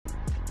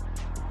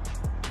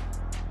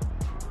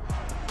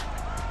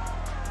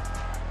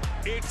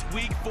It's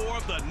week 4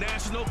 of the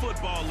National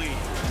Football League,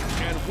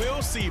 and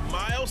we'll see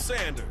Miles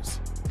Sanders.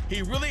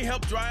 He really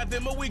helped drive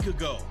them a week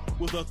ago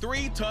with a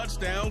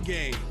 3-touchdown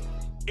game.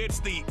 It's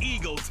the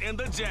Eagles and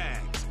the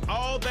Jags.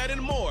 All that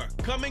and more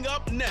coming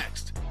up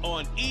next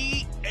on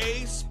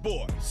EA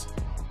Sports.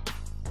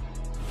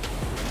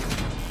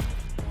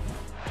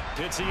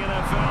 It's the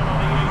NFL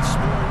on EA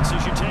Sports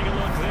as you take a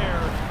look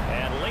there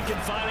at Lincoln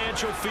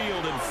Financial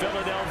Field in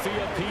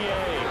Philadelphia,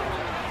 PA.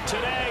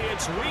 Today,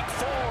 it's week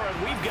 4,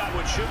 and we've got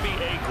what should be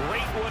a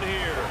great one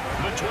here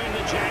between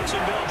the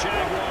Jacksonville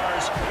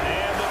Jaguars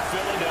and the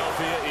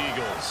Philadelphia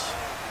Eagles.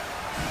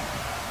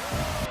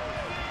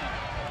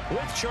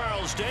 With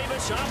Charles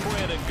Davis, I'm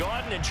Brandon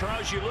Gaudin, and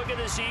Charles, you look at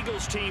this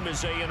Eagles team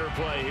as they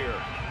interplay here.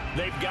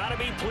 They've got to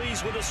be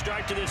pleased with the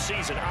start to this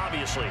season.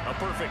 Obviously, a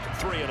perfect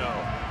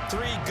 3-0.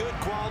 3 good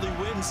quality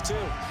wins, too.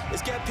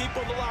 It's got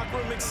people in the locker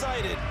room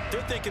excited.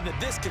 They're thinking that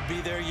this could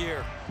be their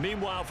year.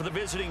 Meanwhile, for the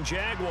visiting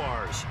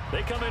Jaguars,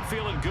 they come in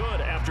feeling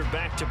good after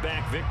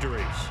back-to-back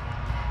victories.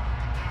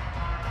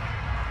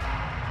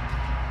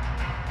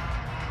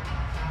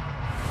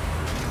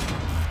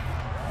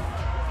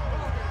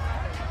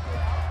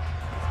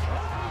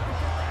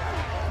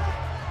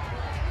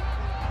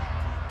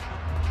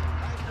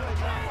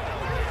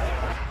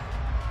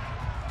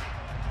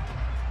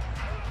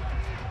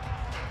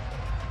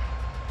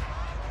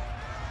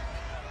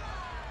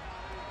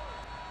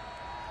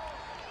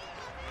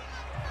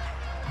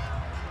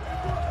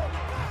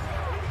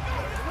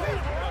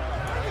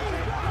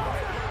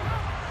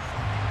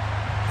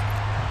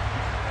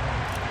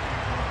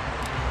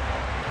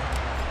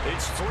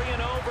 It's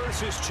 3-0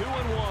 versus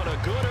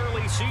 2-1. A good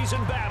early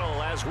season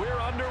battle as we're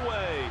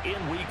underway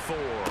in week 4.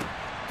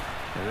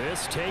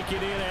 This taken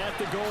in at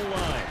the goal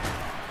line.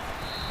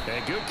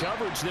 And good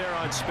coverage there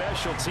on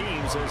special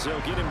teams as they'll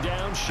get him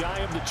down shy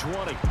of the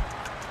 20.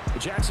 The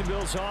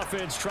Jacksonville's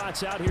offense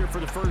trots out here for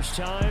the first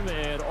time,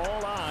 and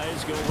all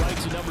eyes go right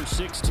to number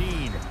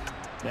 16.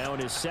 Now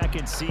in his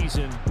second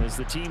season as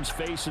the team's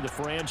face of the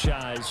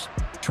franchise,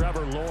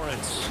 Trevor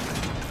Lawrence.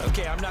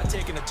 Okay, I'm not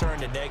taking a turn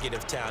to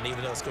negative town,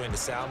 even though it's going to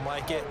sound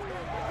like it.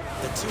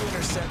 The 2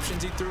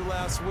 interceptions he threw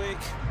last week,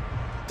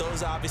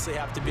 those obviously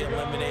have to be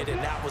eliminated,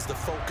 and that was the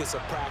focus of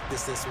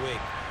practice this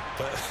week.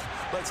 But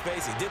let's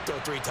face it, he did throw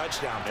 3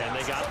 touchdown passes. And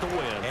they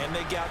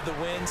got the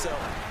win. So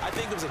I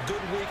think it was a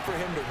good week for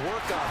him to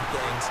work on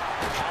things.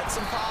 Had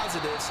some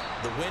positives,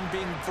 the win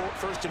being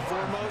first and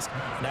foremost.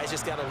 Now he's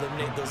just got to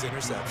eliminate those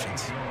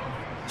interceptions.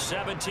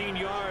 17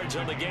 yards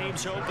on the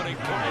game's opening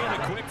play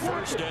and a quick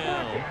first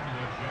down.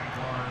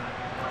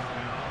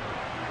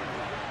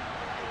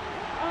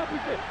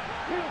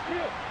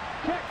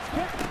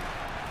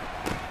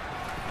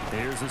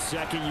 Here's the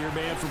second-year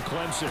man from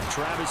Clemson,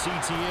 Travis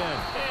Etienne.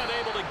 And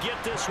able to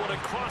get this one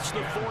across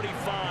the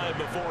 45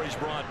 before he's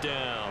brought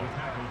down.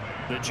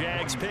 The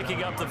Jags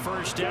picking up the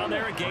first down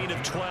there, a gain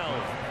of 12.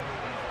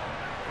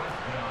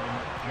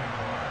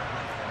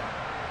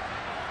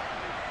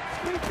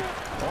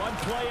 On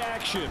play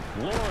action,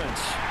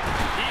 Lawrence.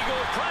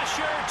 Eagle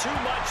pressure, too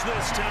much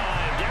this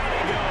time. Down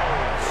he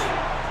goes.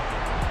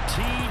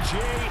 T.J.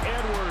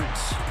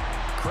 Edwards.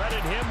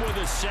 Credit him with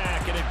a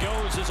sack, and it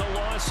goes as a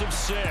loss of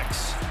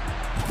 6.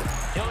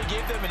 He only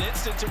gave them an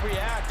instant to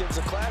react. It was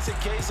a classic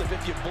case of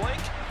if you blink,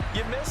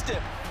 you missed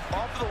him.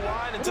 Off the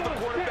line and to the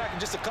quarterback in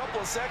just a couple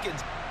of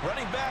seconds.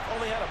 Running back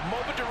only had a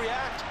moment to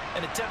react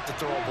and attempt to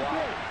throw a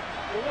block.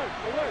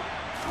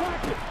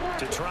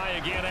 To try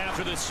again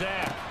after the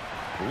sack.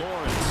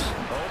 Lawrence,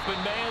 open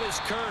man is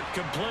Kirk,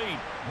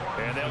 complete.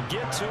 And they'll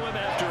get to him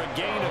after a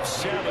gain of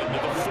 7 to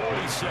the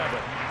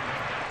 47.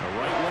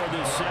 Right where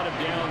this set him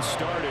down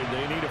started,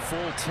 they need a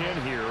full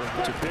 10 here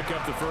to pick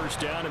up the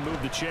first down and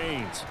move the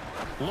chains.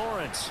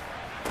 Lawrence.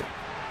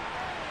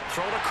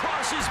 Thrown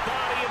across his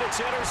body, and it's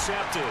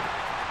intercepted.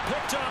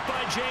 Picked up by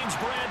James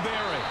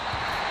Bradbury.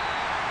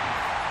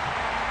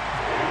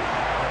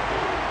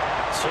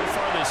 So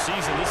far this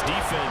season, this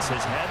defense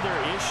has had their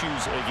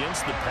issues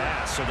against the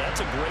pass, so that's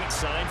a great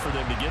sign for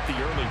them to get the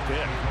early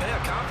pick. Yeah,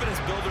 confidence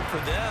builder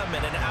for them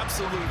and an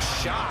absolute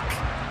shock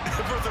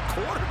for the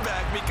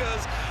quarterback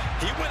because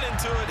he went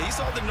into it. He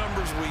saw the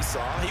numbers we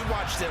saw. He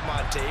watched them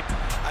on tape.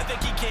 I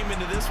think he came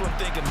into this one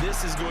thinking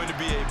this is going to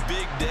be a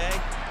big day,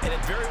 and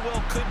it very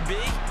well could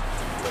be.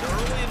 But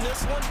early in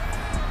this one,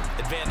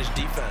 advantage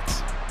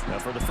defense. Now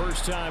for the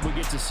first time, we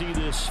get to see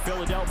this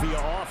Philadelphia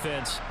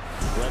offense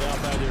led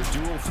out by their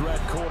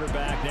dual-threat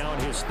quarterback now in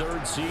his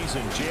 3rd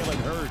season,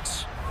 Jalen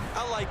Hurts.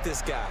 I like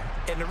this guy,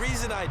 and the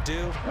reason I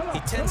do, he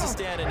tends to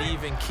stand an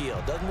even keel.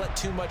 Doesn't let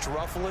too much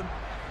ruffle him.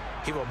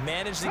 He will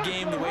manage the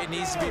game the way it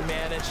needs to be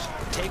managed,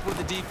 take what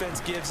the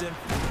defense gives him,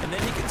 and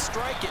then he can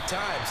strike at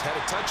times. Had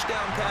a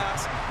touchdown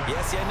pass.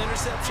 Yes, he had an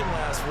interception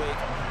last week,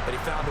 but he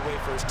found a way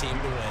for his team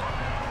to win.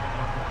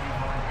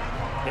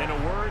 In a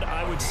word,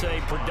 I would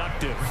say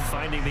productive,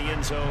 finding the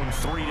end zone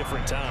 3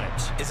 different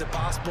times. Is it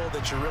possible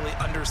that you're really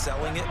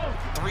underselling it?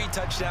 3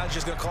 touchdowns,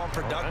 just going to call him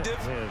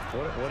productive? Right.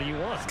 What do you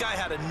want? This guy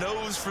had a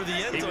nose for the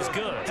end zone. He was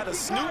good. Had a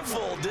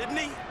snootful, didn't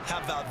he? How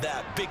about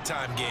that?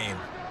 Big-time game.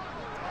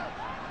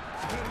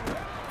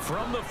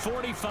 From the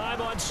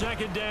 45 on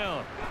second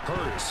down.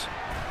 Hurts.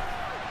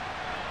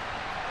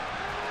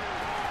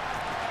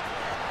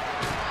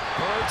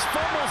 Hurts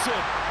fumbles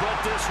it,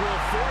 but this will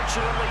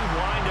fortunately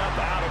wind up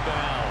out of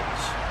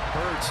bounds.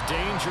 Hurts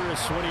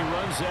dangerous when he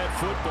runs that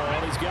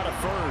football. He's got a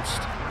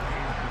first.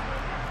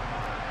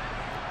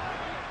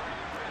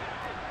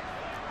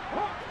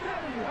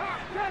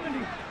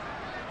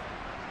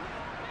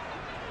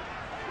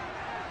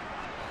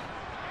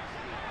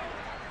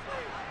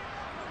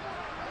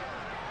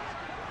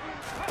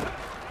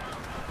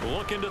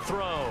 Looking to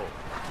throw.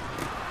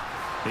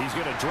 He's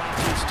going to drop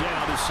this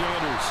down to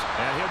Sanders.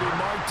 And he'll be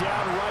marked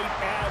down right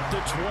at the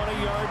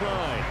 20-yard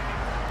line.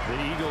 The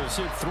Eagles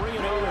hit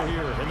 3-0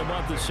 here in the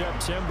month of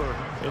September.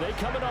 And they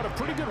coming on a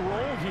pretty good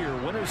roll here.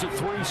 Winners of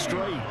 3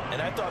 straight.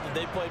 And I thought that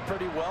they played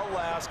pretty well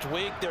last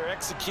week. Their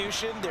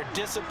execution, their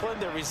discipline,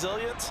 their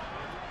resilience,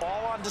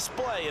 all on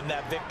display in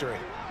that victory.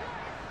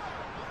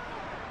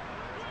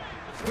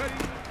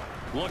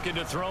 Looking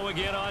to throw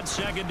again on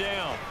second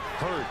down.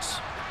 Hurts.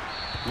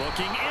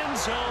 Looking end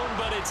zone,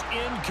 but it's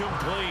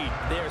incomplete.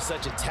 They are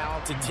such a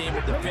talented team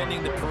at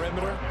defending the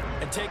perimeter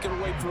and taking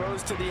away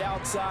throws to the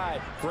outside.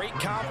 Great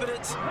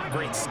confidence,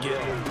 great skill.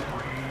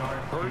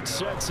 Hurts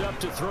sets up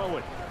to throw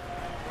it.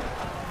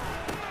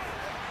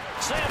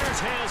 Sanders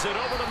has it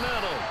over the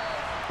middle.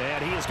 And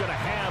he is going to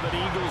have an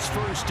Eagles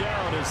first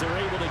down as they're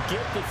able to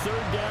get the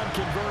third down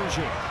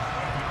conversion.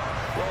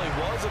 Well, he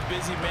was a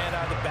busy man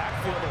out of the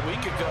backfield a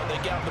week ago. They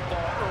got the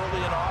ball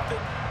early and often.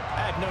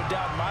 I have no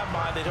doubt in my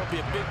mind that he'll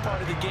be a big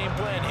part of the game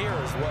plan here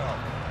as well.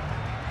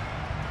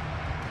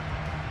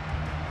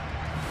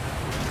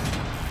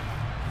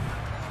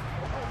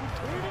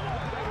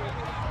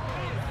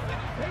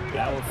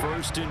 Now a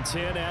 1st and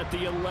 10 at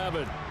the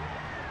 11.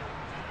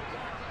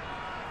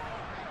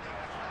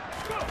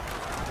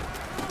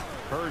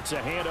 Hurts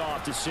a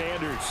handoff to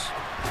Sanders.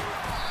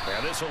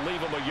 And this will leave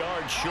him a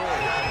yard short.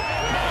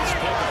 Nice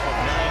pickup of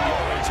 9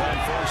 yards on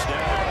first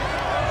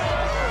down.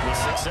 The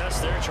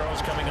success there,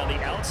 Charles, coming on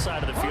the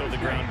outside of the field of the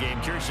ground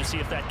game. Curious to see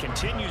if that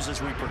continues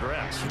as we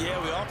progress.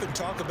 Yeah, we often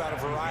talk about a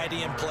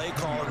variety in play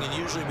calling and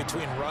usually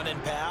between run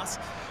and pass.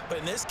 But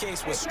in this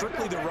case, with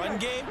strictly the run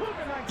game,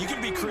 you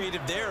can be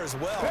creative there as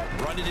well.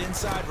 Run it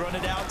inside, run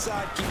it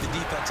outside, keep the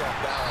defense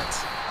off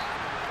balance.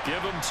 Give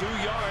him 2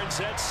 yards.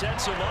 That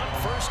sets him up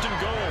 1st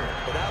and goal.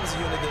 But that was a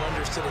unit that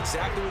understood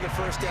exactly where the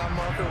first down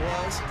marker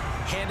was,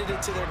 handed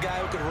it to their guy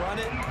who could run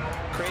it,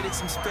 created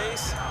some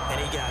space, and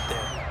he got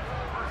there.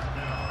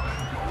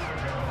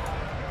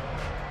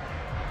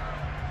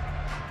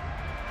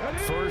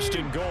 1st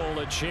and goal,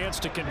 a chance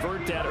to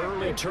convert that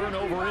early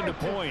turnover into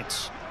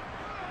points.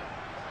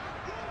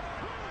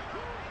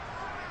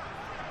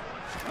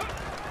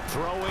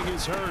 Throwing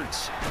is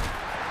Hurts.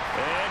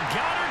 And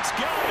Goddard's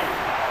got it.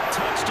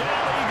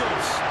 Touchdown,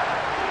 Eagles.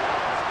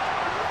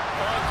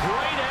 A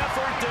great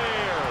effort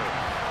there.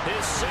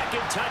 His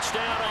 2nd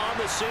touchdown on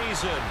the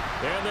season.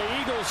 And the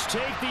Eagles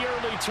take the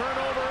early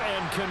turnover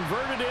and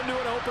convert it into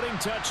an opening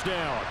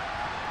touchdown.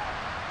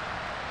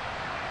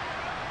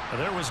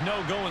 There was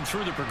no going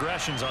through the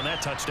progressions on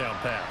that touchdown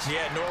pass.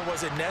 Yeah, nor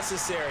was it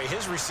necessary.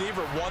 His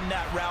receiver won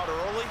that route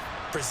early,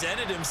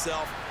 presented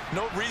himself.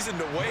 No reason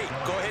to wait.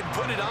 Go ahead and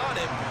put it on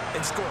him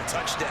and score a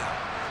touchdown.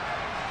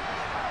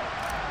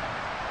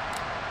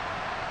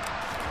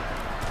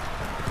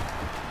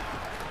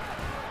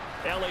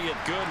 Elliott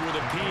good with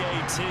a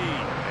PAT,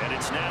 and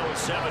it's now a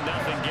 7-0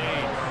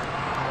 game.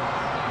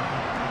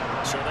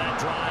 So that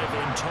drive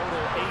in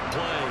total 8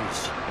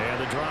 plays. And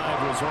the drive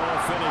was all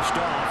finished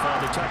off on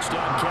the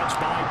touchdown catch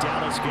by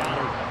Dallas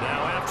Goedert.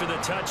 Now after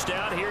the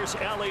touchdown, here's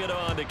Elliott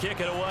on to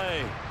kick it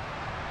away.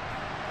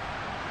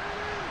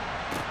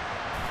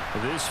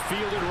 This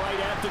fielded right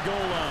at the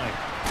goal line.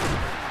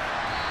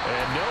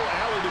 And no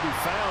alley to be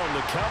found.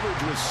 The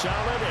coverage was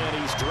solid,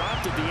 and he's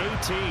dropped at the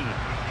 18.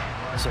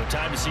 So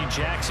time to see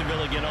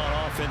Jacksonville again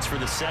on offense for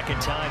the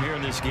 2nd time here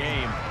in this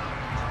game.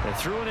 They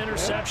threw an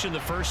interception the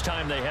first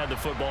time they had the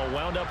football,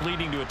 wound up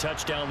leading to a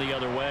touchdown the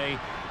other way.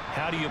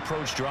 How do you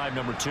approach drive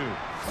number 2?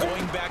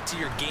 Going back to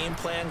your game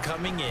plan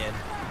coming in,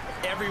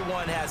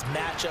 everyone has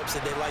matchups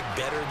that they like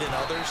better than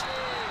others.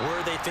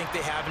 Where they think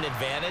they have an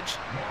advantage,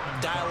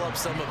 dial up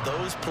some of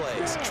those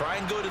plays. Try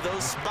and go to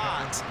those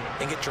spots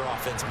and get your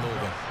offense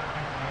moving.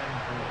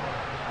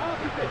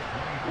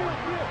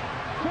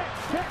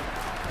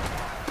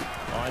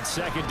 On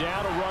 2nd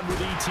down, a run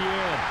with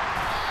Etienne.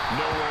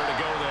 Nowhere to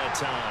go that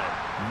time.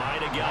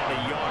 Might have gotten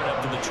a yard up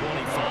to the 25.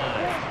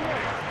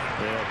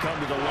 They'll come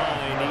to the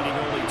line, needing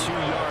only 2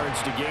 yards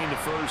to gain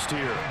the first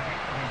here.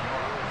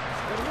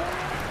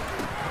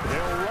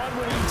 They'll run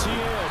with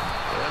Etienne.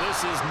 And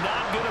this is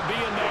not going to be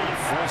enough.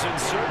 Was in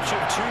search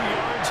of 2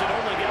 yards and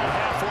only got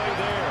halfway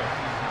there.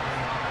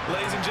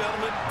 Ladies and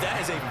gentlemen,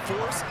 that is a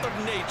force of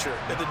nature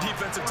at the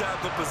defensive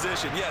tackle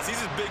position. Yes, he's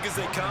as big as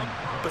they come,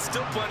 but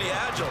still plenty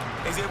agile.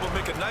 He's able to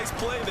make a nice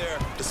play there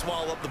to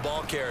swallow up the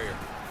ball carrier.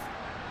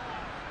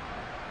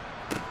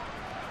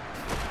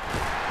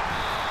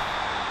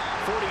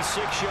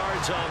 46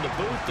 yards on the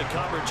boot. The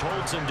coverage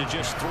holds him to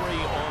just 3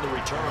 on the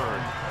return.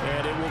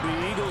 And it will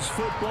be Eagles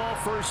football,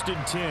 1st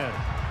and 10.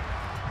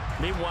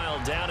 Meanwhile,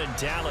 down in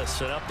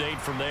Dallas, an update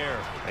from there.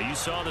 You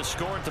saw the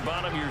score at the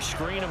bottom of your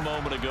screen a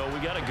moment ago. We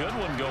got a good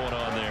one going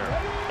on there.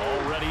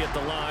 Already at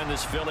the line,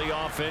 this Philly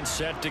offense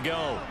set to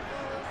go.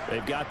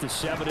 They've got the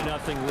 7-0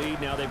 lead.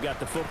 Now they've got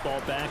the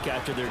football back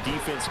after their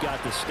defense got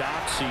the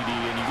stop, CD.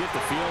 And you get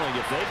the feeling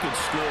if they could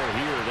score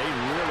here, they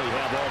really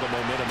have all the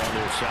momentum on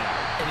their side.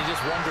 And you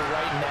just wonder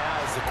right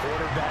now, is the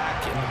quarterback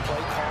and the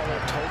play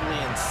caller totally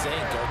in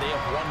sync? Are they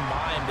of one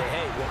mind that,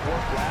 hey, what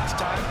worked last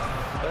time?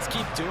 Let's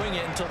keep doing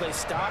it until they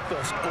stop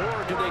us.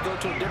 Or do they go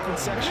to a different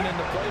section in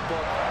the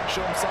playbook,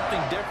 show them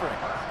something different?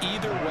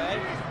 Either way,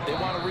 they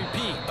want a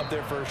repeat of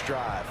their first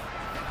drive.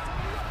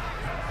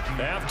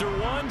 After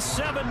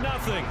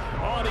 7-0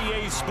 on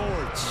EA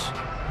Sports.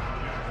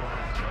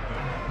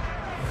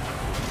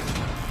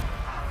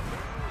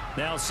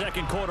 Now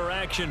second quarter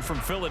action from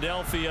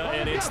Philadelphia,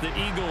 and it's the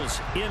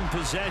Eagles in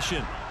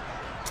possession.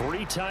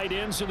 3 tight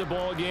ends in the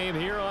ball game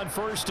here on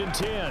 1st and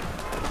 10.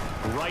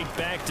 Right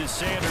back to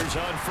Sanders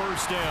on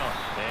 1st down.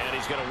 And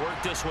he's going to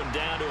work this one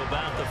down to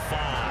about the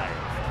 5.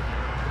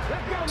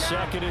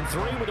 2nd and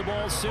 3 with the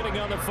ball sitting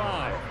on the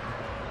 5.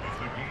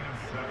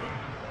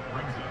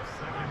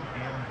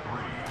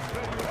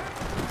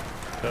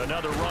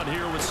 Another run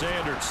here with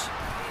Sanders.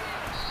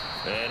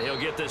 And he'll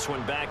get this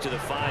one back to the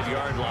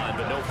 5-yard line,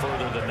 but no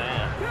further than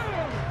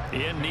that.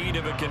 In need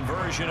of a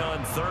conversion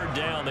on 3rd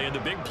down. They had the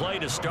big play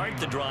to start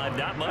the drive.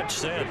 Not much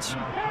sense.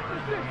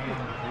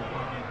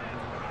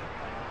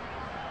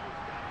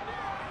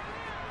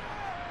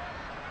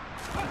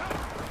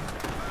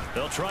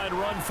 They'll try and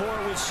run for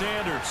it with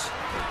Sanders.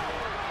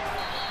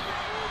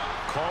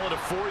 Call it a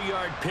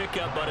 4-yard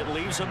pickup, but it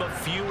leaves them a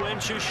few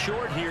inches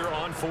short here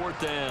on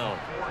 4th down.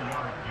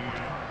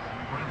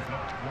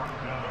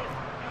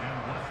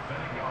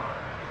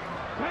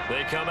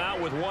 They come out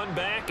with 1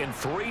 back and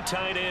 3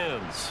 tight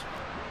ends.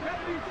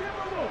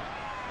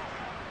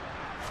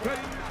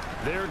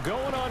 They're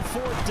going on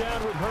 4th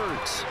down with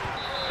Hurts.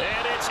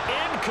 And it's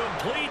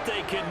incomplete.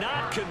 They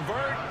cannot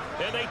convert,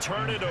 and they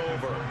turn it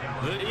over.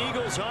 The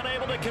Eagles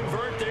unable to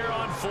convert there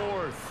on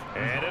 4th.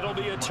 And it'll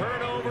be a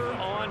turnover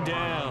on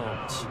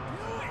downs.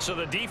 So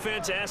the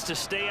defense has to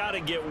stay out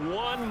and get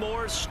one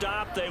more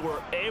stop. They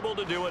were able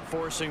to do it,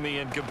 forcing the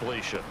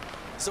incompletion.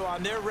 So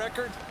on their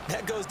record,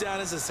 that goes down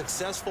as a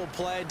successful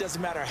play. It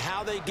doesn't matter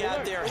how they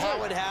got there,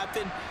 how it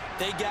happened.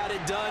 They got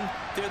it done.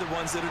 They're the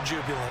ones that are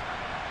jubilant.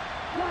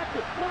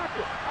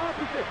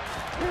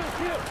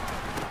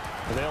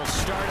 They'll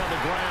start on the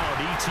ground,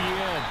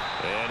 ETN.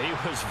 And he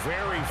was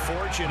very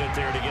fortunate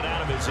there to get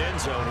out of his end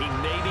zone. He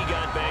maybe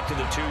got back to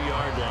the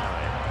 2-yard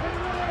line.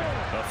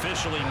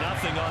 Officially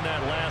nothing on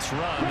that last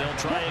run. They'll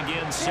try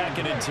again,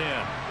 2nd and 10.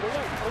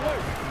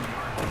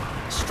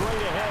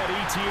 Straight ahead,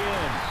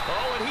 ETN.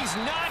 Oh, and he's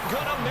not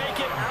going to make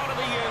it out of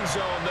the end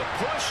zone. The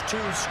push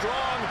too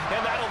strong,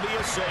 and that'll be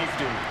a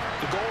safety.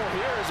 The goal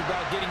here is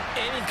about getting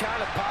any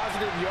kind of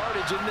positive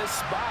yardage in this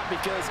spot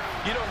because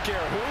you don't care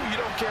who, you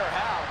don't care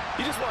how.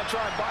 You just want to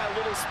try and buy a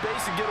little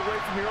space and get away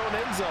from your own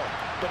end zone.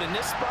 But in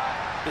this spot,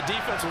 the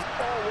defense was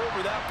all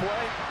over that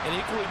play and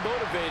equally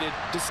motivated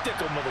to stick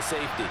them with a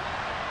safety.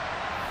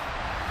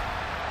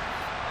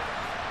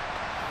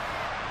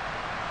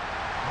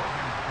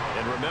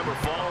 And remember,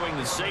 following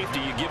the safety,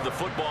 you give the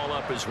football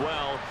up as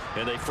well,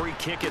 and they free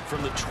kick it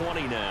from the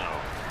 20 now.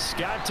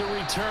 Scott to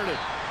return it.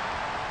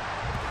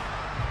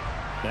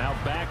 Now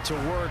back to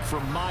work for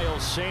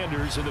Miles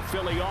Sanders in the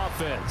Philly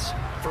offense.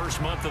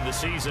 First month of the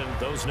season,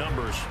 those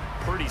numbers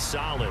pretty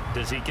solid.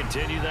 Does he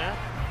continue that?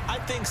 I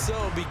think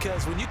so,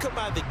 because when you come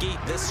out of the gate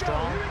this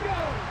strong,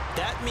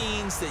 that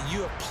means that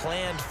you have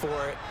planned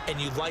for it and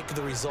you like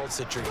the results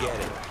that you're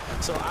getting.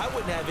 So I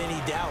wouldn't have any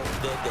doubt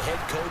that the head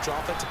coach,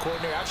 offensive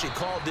coordinator actually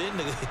called him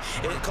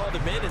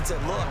in and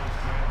said, look,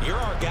 you're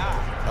our guy,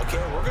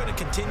 okay? We're going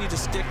to continue to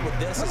stick with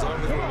this as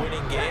long as we're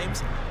winning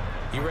games.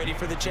 You ready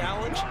for the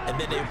challenge? And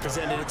then they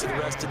presented it to the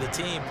rest of the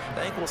team.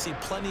 I think we'll see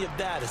plenty of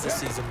that as the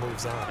season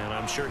moves on. And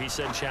I'm sure he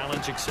said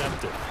challenge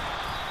accepted.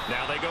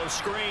 Now they go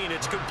screen.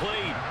 It's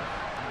complete.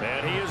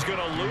 And he is going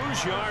to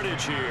lose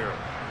yardage here.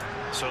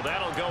 So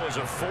that'll go as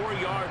a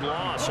 4-yard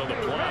loss on the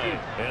play.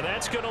 And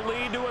that's going to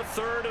lead to a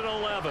 3rd and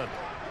 11.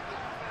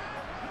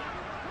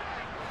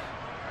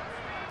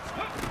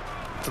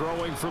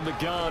 Throwing from the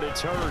gun,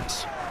 it's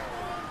Hurts.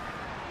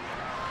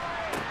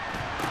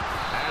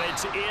 And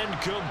it's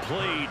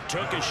incomplete.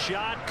 Took a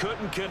shot,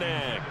 couldn't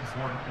connect.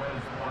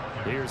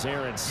 Here's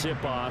Aaron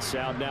Sipos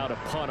out now to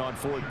punt on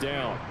 4th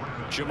down.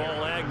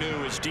 Jamal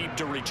Agnew is deep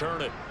to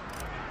return it.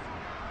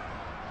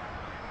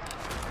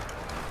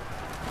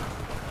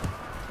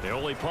 They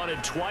only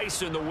punted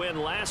twice in the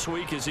win last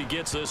week as he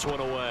gets this one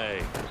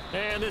away.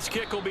 And this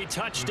kick will be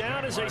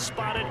touchdown as they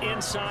spot it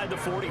inside the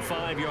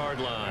 45-yard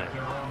line.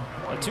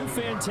 2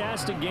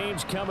 fantastic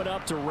games coming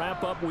up to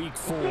wrap up Week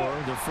 4,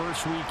 the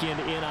first weekend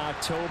in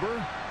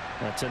October.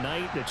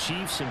 Tonight, the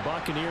Chiefs and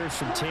Buccaneers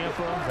from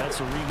Tampa. That's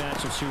a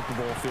rematch of Super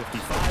Bowl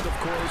 55, of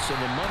course.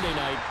 And then Monday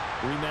night,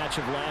 Rematch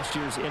of last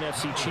year's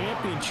NFC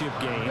Championship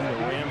game.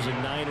 The Rams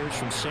and Niners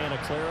from Santa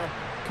Clara.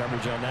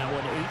 Coverage on that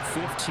one,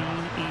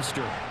 8:15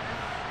 Eastern.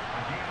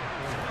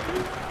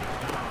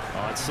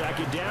 On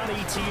second down,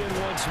 ETN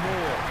once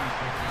more.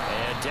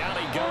 And down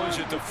he goes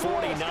at the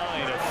 49,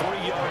 a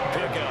 3-yard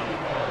pickup.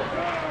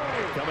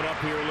 Coming up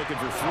here looking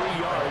for 3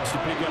 yards to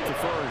pick up the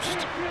first.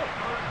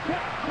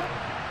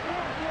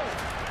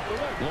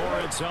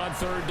 Lawrence on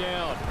third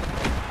down.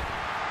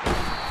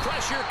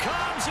 Pressure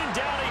comes, and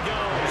down he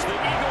goes. The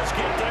Eagles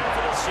get there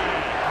for the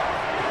sack.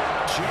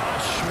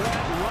 Josh Sweat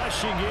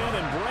rushing in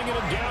and bringing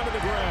him down to the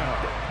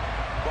ground.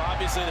 Well,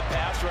 obviously the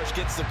pass rush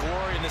gets the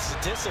glory and the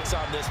statistics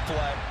on this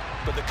play,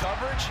 but the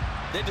coverage,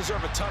 they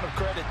deserve a ton of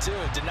credit too.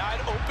 Denied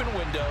open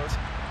windows,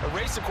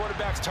 erased the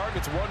quarterback's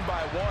targets one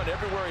by one.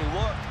 Everywhere he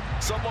looked,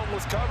 someone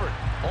was covered.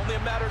 Only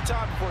a matter of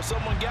time before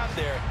someone got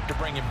there to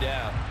bring him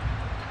down.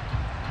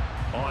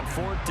 On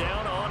fourth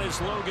down, on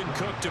is Logan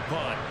Cook to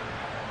punt.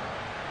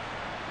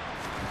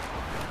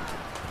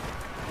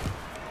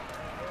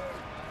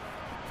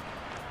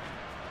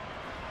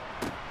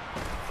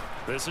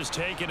 This is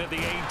taken at the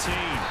 18.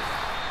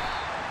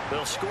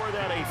 They'll score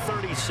that a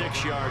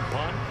 36-yard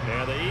punt.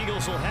 And the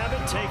Eagles will have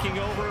it, taking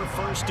over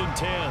first and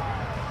 10.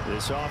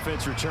 This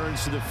offense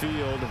returns to the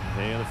field.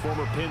 And the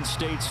former Penn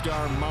State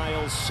star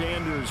Miles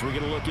Sanders, we're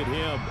going to look at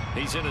him.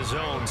 He's in his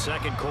own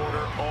second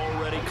quarter,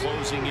 already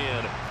closing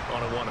in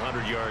on a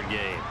 100-yard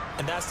game.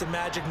 And that's the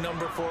magic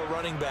number for a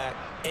running back.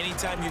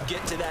 Anytime you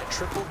get to that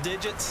triple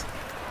digits,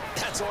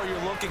 that's all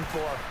you're looking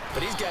for.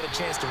 But he's got a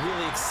chance to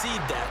really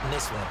exceed that in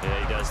this one. Yeah,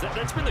 he does.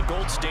 That's been the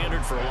gold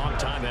standard for a long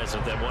time,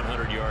 hasn't it, that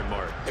 100-yard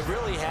mark? It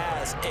really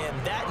has, and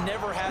that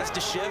never has to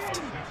shift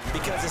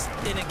because it's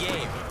in a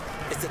game.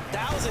 It's a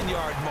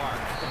 1,000-yard mark.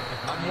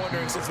 I'm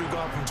wondering, since we've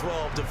gone from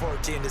 12 to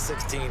 14 to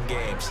 16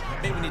 games,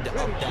 maybe we need to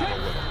up that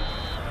a little.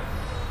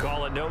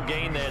 Call it no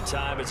gain that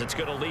time, as it's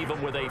going to leave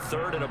them with a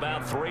third and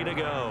about 3 to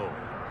go.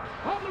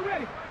 Hold it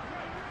ready.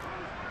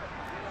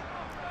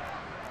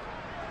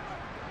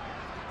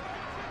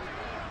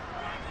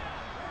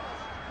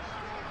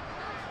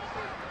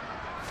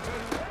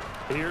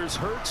 Here's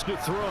Hurts to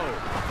throw.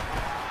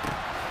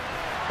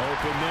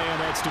 Open man,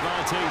 that's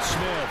Devontae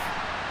Smith.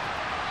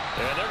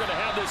 And they're going to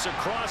have this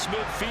across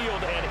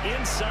midfield and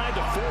inside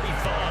the 45.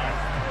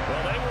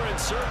 Well, they were in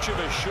search of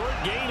a short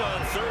gain on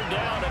third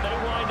down, and they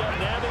wind up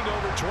nabbing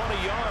over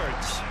 20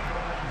 yards.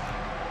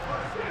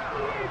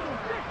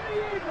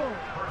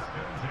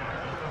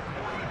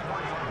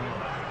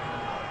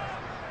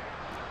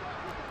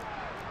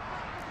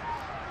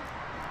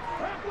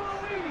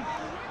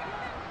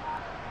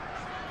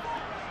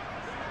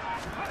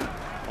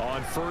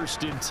 On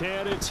first and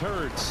 10, it's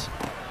Hurts.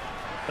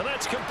 And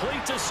that's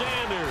complete to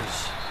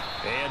Sanders.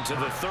 And to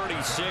the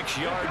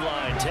 36-yard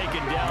line,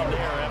 taken down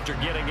there after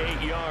getting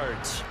 8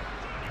 yards.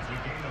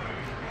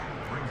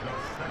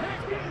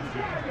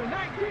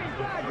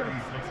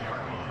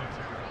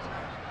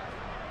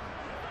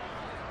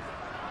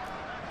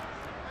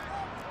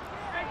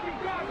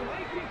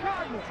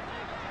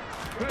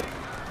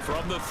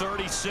 From the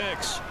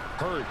 36,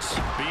 Hurts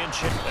being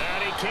chipped.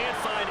 And he can't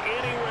find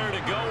anywhere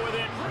to go with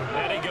it,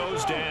 and he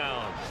goes down.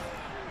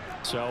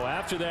 So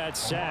after that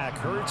sack,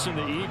 Hurts and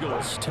the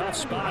Eagles, tough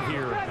spot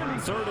here,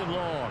 third and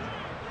long.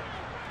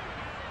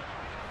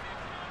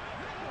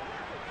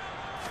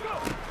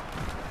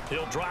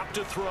 He'll drop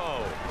to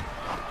throw.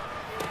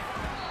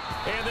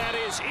 And that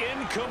is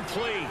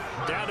incomplete.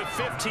 Down to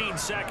 15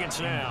 seconds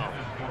now.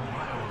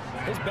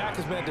 His back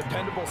has been a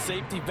dependable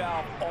safety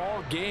valve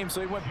all game,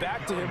 so he went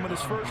back to him when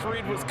his first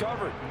read was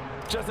covered.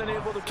 Just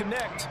unable to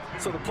connect,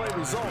 so the play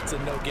results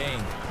in no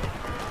gain.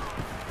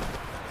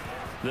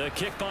 The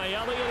kick by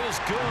Elliott is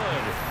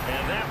good,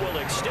 and that will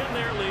extend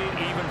their lead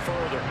even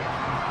further.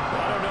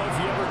 I don't know if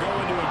you ever go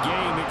into a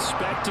game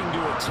expecting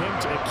to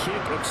attempt a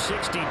kick of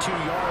 62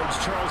 yards.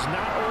 Charles,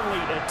 not only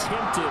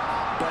attempt it,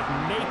 but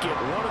make it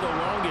one of the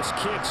longest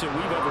kicks that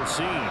we've ever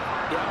seen.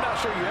 Yeah, I'm not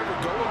sure you ever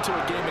go into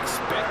a game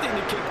expecting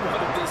to kick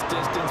one of this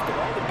distance, but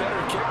all the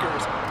better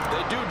kickers, they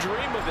do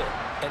dream of it,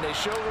 and they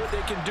show what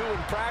they can do in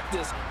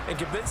practice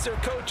and convince their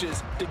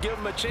coaches to give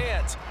them a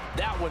chance.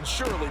 That one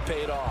surely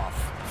paid off.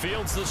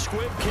 Fields the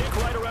squib kick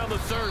right around the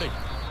 30.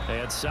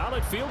 And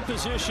solid field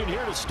position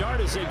here to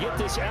start as they get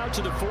this out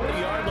to the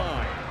 40-yard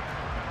line.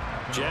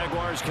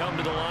 Jaguars come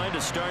to the line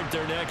to start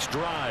their next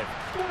drive.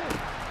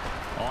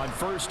 On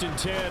first and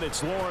 10,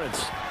 it's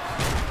Lawrence.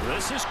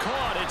 This is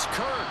caught. It's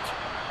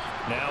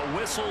Kirk. Now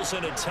whistles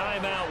and a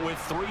timeout with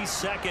 3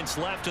 seconds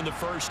left in the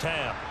first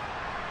half.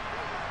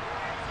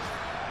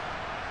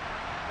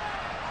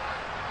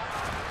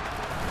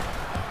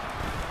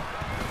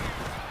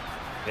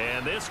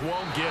 And this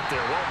won't get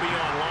there. Won't be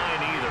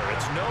online either.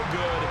 It's no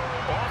good.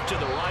 Off to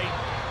the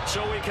right.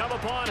 So we come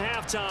upon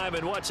halftime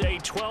in what's a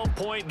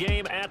 12-point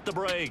game at the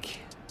break.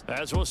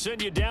 As we'll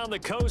send you down the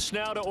coast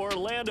now to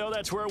Orlando,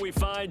 that's where we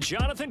find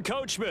Jonathan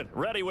Coachman,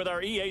 ready with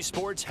our EA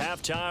Sports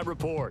Halftime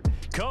Report.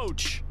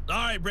 Coach. All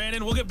right,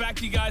 Brandon, we'll get back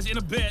to you guys in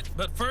a bit.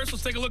 But first,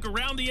 let's take a look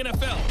around the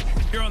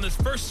NFL here on this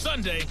first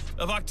Sunday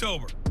of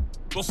October.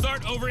 We'll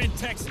start over in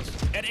Texas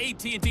at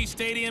AT&T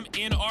Stadium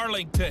in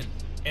Arlington.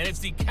 And it's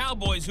the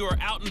Cowboys who are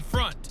out in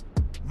front.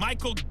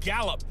 Michael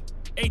Gallup,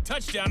 a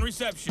touchdown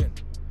reception.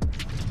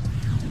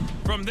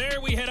 From there,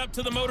 we head up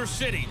to the Motor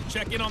City to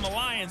check in on the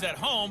Lions at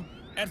home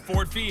at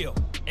Ford Field.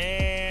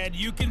 And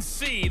you can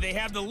see they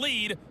have the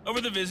lead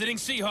over the visiting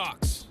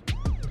Seahawks.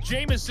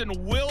 Jamison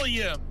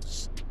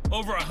Williams,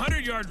 over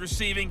 100 yards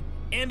receiving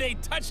and a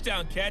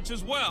touchdown catch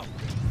as well.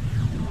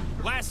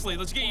 Lastly,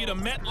 let's get you to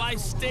MetLife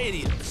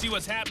Stadium to see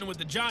what's happening with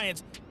the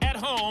Giants at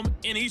home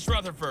in East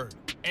Rutherford.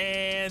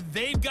 And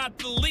they've got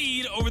the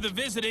lead over the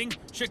visiting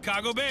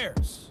Chicago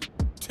Bears.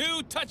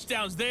 2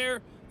 touchdowns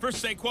there for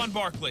Saquon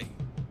Barkley.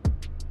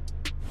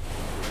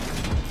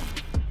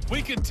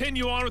 We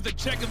continue on with the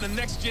check of the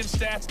next-gen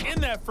stats in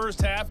that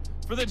first half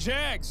for the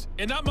Jags.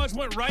 And not much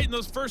went right in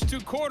those first 2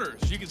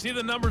 quarters. You can see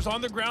the numbers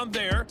on the ground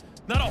there.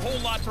 Not a whole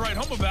lot to write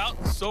home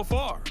about so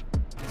far.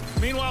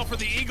 Meanwhile, for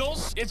the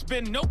Eagles, it's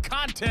been no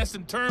contest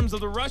in terms of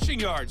the rushing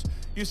yards.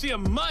 You see a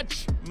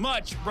much,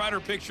 much brighter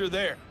picture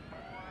there.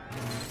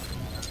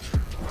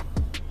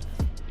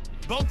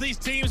 Both these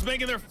teams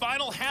making their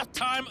final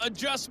halftime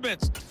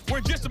adjustments.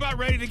 We're just about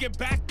ready to get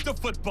back to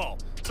football.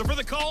 So for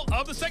the call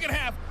of the second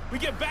half, we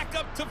get back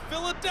up to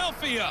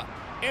Philadelphia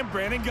and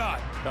Brandon Gott.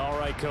 All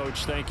right,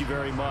 Coach, thank you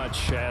very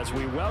much as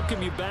we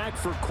welcome you back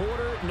for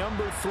quarter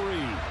number 3.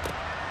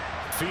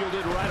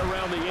 Fielded right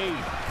around the 8.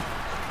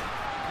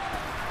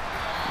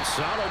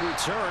 Solid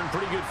return,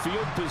 pretty good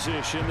field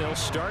position. They'll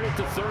start at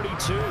the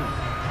 32.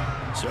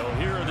 So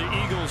here are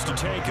the Eagles to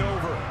take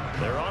over.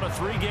 They're on a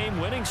 3-game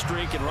winning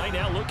streak, and right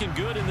now looking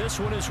good in this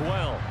one as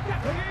well.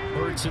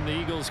 Hurts and the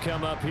Eagles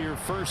come up here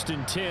 1st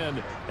and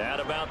 10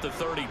 at about the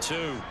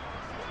 32.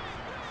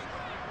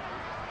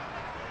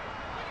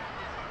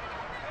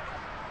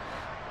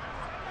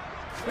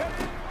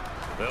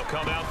 They'll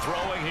come out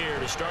throwing here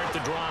to start the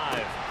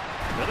drive.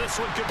 Now this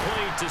one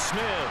complete to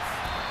Smith.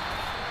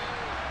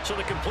 So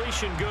the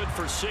completion good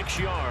for 6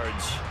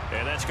 yards,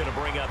 and that's going to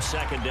bring up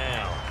 2nd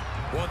down.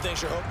 One thing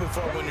you're hoping for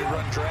when you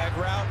run drag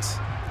routes,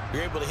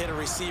 you're able to hit a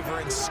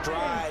receiver in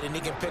stride, and he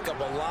can pick up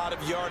a lot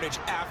of yardage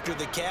after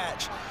the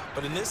catch.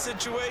 But in this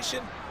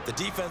situation, the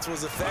defense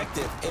was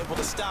effective, able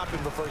to stop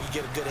him before he could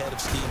get a good head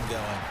of steam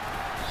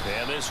going.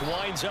 And this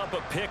winds up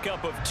a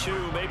pickup of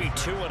 2, maybe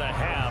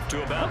 2.5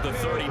 to about the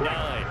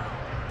 39.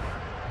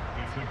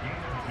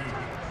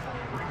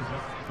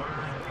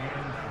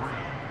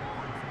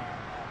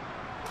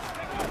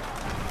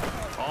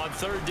 On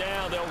 3rd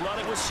down, they'll run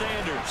it with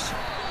Sanders.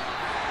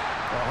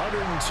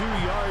 102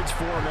 yards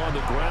for him on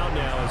the ground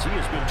now as he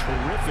has been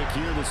terrific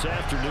here this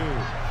afternoon.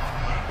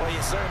 Well,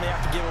 you certainly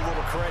have to give a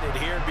little credit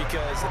here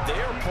because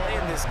they're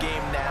playing this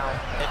game now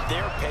at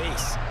their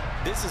pace.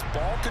 This is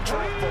ball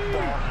control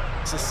football,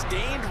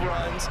 sustained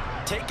runs,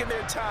 taking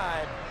their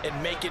time and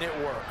making it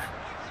work.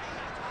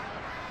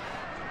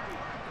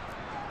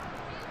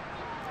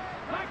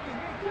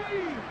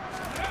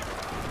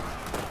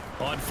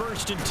 On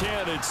 1st and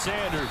 10, it's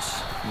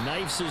Sanders.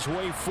 Knifes his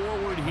way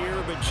forward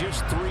here, but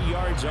just 3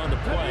 yards on the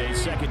play.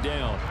 2nd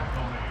down.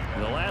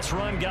 The last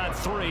run got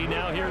 3.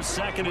 Now here's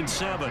 2nd and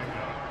 7.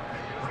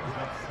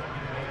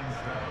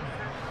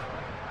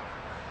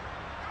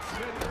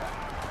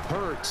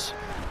 Hurts.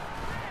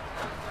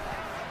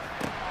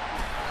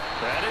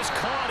 That is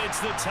caught. It's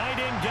the tight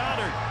end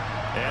Goddard.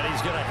 And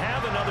he's going to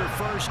have another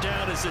 1st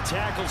down as the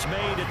tackle's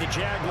made at the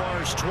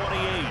Jaguars' 28.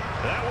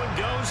 That one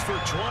goes for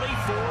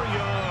 24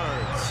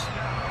 yards.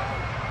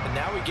 And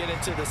now we get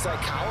into the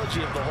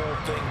psychology of the whole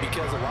thing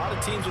because a lot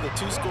of teams with a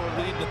 2-score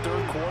lead in the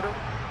 3rd quarter,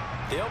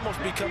 they almost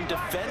become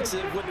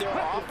defensive with their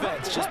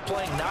offense, just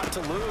playing not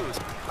to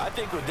lose. I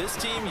think with this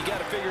team, you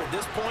got to figure at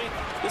this point,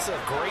 this is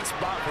a great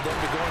spot for them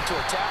to go into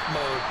attack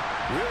mode,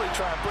 really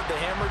try and put the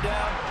hammer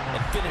down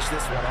and finish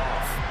this one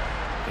off.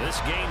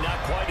 This game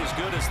not quite as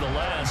good as the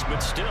last,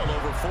 but still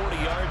over 40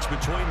 yards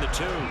between the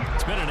 2.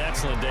 It's been an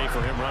excellent day for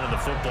him running the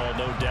football,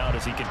 no doubt,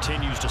 as he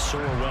continues to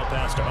soar well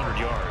past 100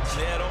 yards.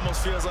 Yeah, it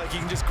almost feels like he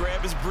can just grab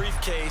his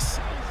briefcase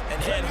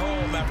and head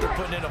home after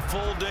putting in a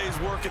full day's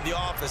work at the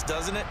office,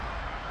 doesn't it?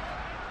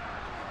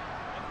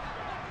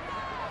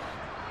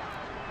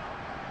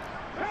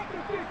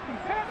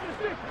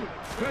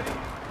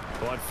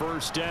 On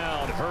 1st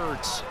down,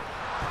 Hurts.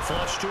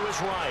 Flush to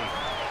his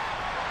right.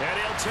 And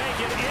he'll take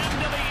it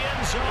into the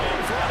end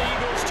zone for an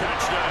Eagles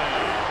touchdown.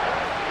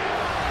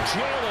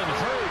 Jalen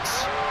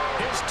Hurts,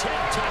 his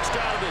 10th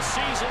touchdown of the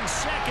season,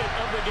 2nd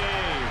of the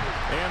game.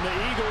 And the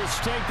Eagles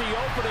take the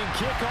opening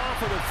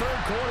kickoff of the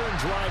 3rd quarter and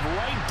drive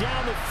right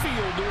down the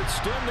field to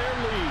extend their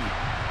lead.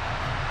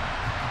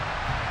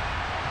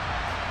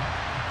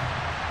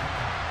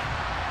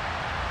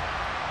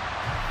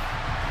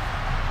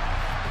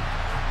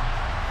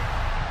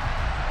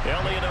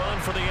 Elliott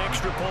on for the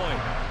extra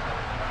point.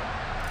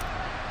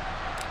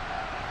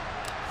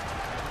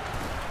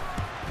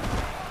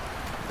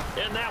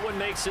 And that one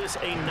makes this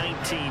a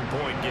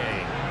 19-point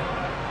game.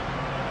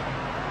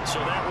 So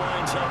that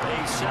lines up a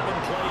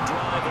 7-play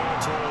drive all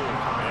told.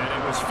 And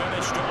it was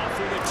finished off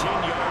with a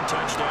 10-yard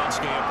touchdown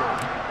scamper.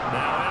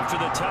 Now after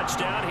the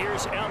touchdown,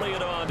 here's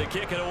Elliott on to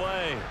kick it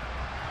away.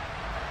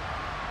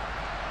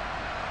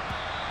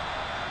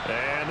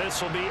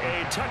 this will be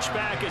a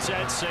touchback as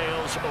that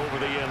sails over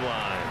the end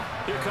line.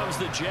 Here comes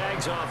the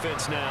Jags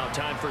offense now.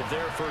 Time for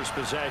their first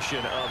possession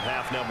of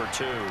half number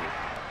 2.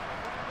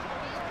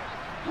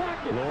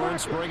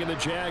 Lawrence bringing the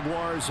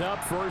Jaguars up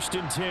 1st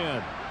and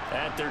 10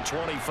 at their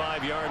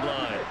 25-yard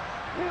line.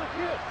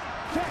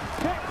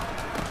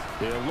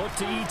 They'll look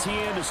to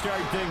ETN to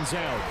start things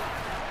out.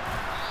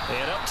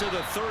 And up to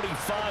the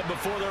 35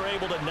 before they're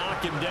able to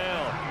knock him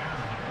down.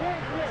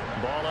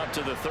 Ball up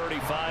to the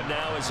 35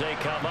 now as they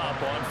come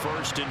up on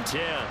 1st and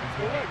 10.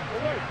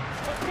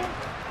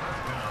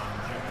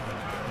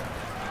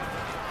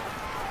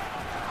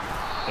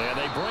 And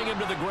they bring him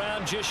to the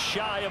ground just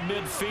shy of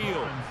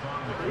midfield.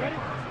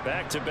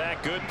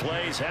 Back-to-back good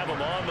plays have him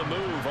on the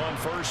move on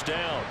 1st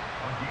down.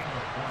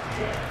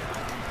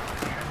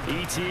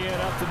 ETN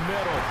up the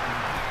middle.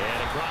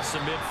 And across the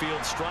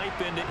midfield stripe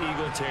into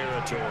Eagle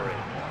territory.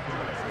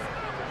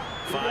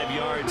 5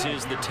 yards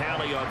is the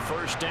tally on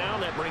 1st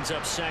down. That brings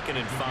up 2nd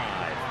and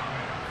 5.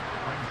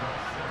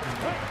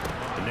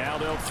 And now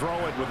they'll throw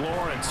it with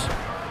Lawrence.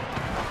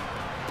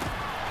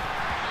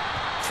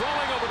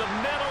 Throwing over the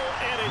middle,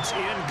 and it's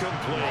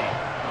incomplete.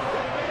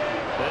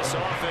 This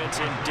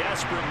offense in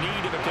desperate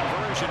need of a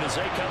conversion as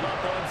they come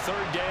up on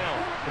 3rd down.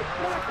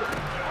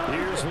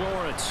 Here's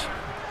Lawrence.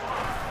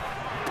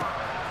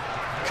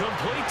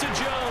 Complete to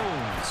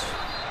Jones.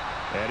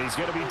 And he's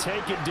going to be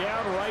taken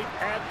down right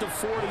at the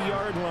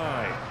 40-yard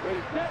line.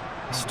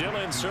 Still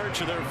in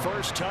search of their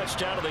first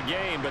touchdown of the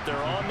game, but they're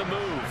on the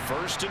move.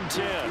 1st and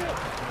 10.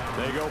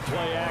 They go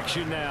play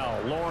action now.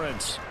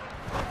 Lawrence.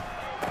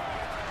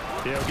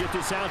 He'll get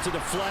this out to the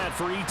flat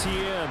for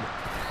ETN.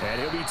 And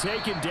he'll be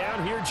taken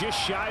down here just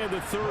shy of the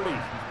 30.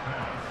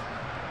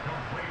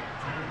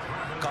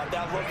 Caught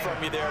that look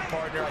from you there,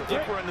 partner. I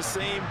think we're on the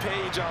same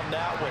page on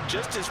that one.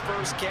 Just his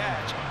first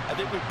catch. I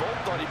think we both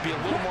thought he'd be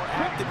a little more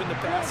active in the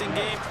passing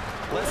game.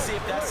 Let's see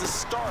if that's the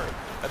start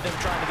of them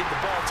trying to get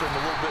the ball to him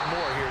a little bit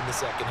more here in the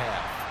second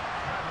half.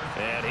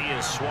 And he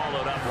is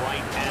swallowed up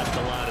right at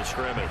the line of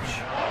scrimmage.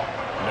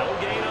 No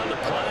gain on the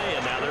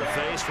play, and now they're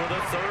faced with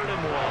a 3rd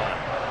and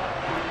 1.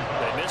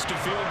 They missed a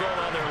field goal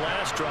on their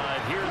last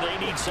drive. Here they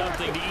need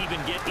something to even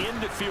get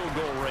into field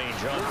goal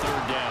range on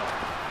 3rd down.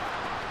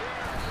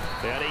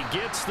 And he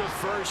gets the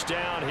 1st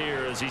down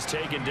here as he's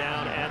taken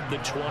down at the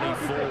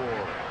 24.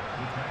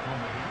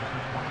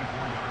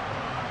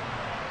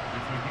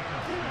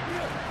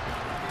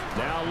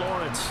 Now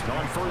Lawrence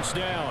on 1st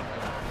down.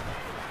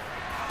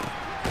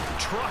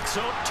 Trucks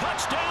up,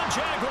 touchdown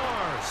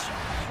Jaguars.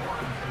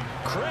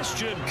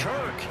 Christian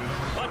Kirk,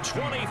 a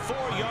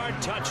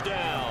 24-yard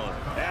touchdown.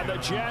 And the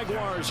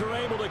Jaguars are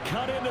able to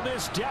cut into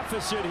this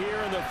deficit here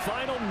in the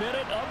final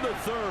minute of the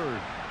 3rd.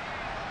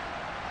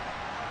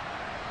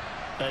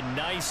 A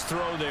nice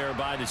throw there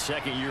by the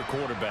 2nd-year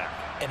quarterback.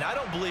 And I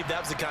don't believe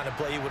that was the kind of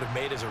play he would have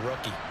made as a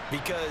rookie,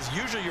 because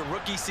usually your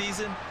rookie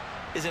season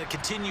is a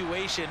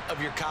continuation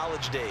of your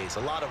college days.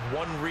 A lot of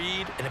one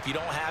read, and if you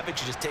don't have it,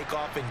 you just take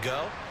off and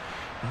go.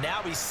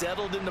 Now he's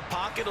settled in the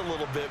pocket a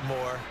little bit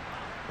more,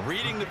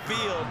 reading the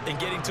field and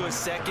getting to a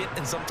 2nd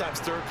and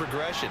sometimes 3rd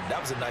progression.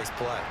 That was a nice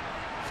play.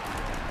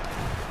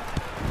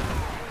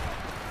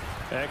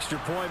 Extra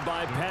point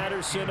by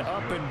Patterson,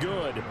 up and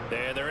good.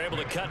 And they're able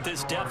to cut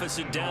this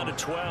deficit down to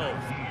 12.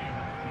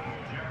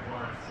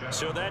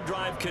 So that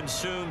drive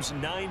consumes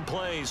 9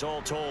 plays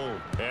all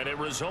told. And it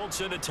results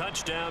in a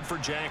touchdown for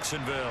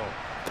Jacksonville.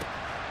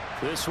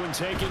 This one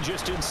taken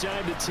just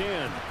inside the 10.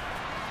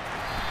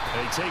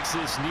 And he takes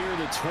this near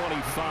the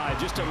 25.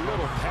 Just a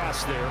little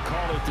pass there.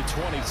 Call it the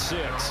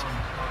 26.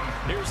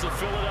 Here's the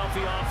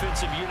Philadelphia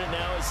offensive unit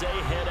now as they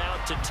head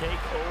out to take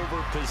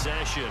over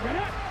possession.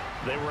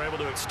 They were able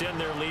to extend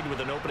their lead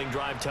with an opening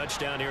drive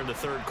touchdown here in the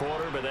 3rd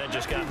quarter, but that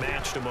just got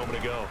matched a moment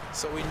ago.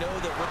 So we know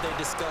that what they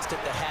discussed at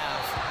the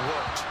half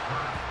worked.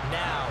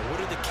 Now,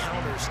 what are the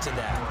counters to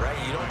that, right?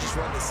 You don't just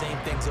run the same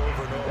things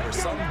over and over.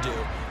 Some do,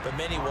 but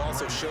many will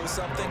also show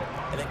something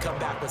and then come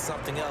back with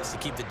something else to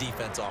keep the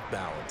defense off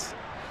balance.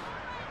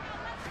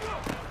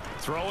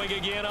 Throwing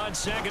again on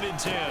 2nd and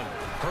 10.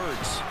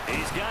 Hurts.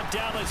 He's got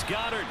Dallas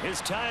Goedert, his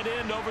tight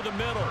end, over the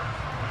middle.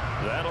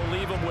 That'll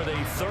leave them with a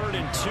 3rd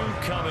and 2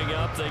 coming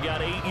up. They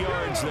got 8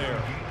 yards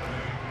there.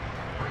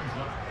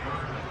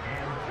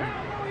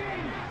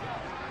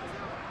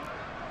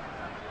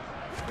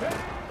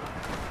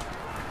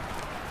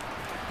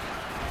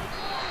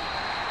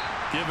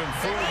 Give him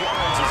 4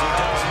 yards as he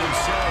does it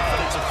himself, but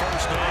it's a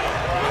 1st down.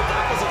 Well,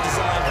 that was a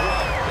designed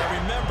run. Now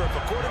remember, if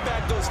a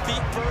quarterback goes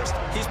feet first,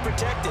 he's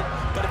protected.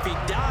 But if he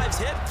dives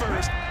head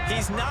first,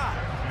 he's not.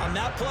 On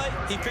that play,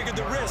 he figured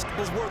the risk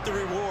was worth the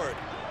reward.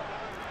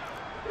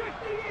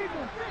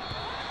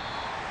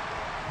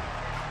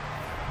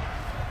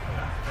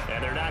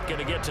 And they're not going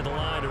to get to the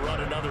line to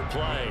run another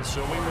play.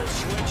 So we will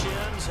switch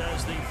ends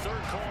as the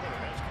 3rd quarter.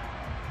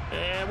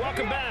 And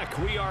welcome back.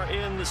 We are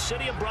in the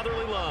city of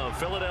brotherly love,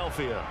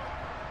 Philadelphia.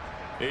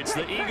 It's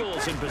the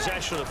Eagles in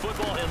possession of the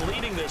football and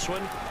leading this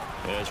one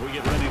as we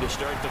get ready to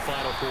start the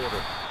final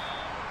quarter.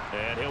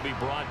 And he'll be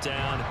brought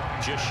down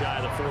just shy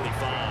of the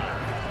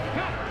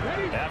 45.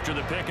 After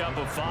the pickup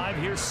of 5,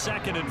 here's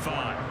 2nd and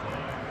 5.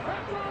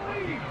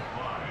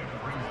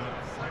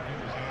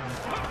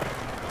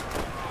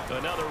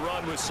 Another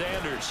run with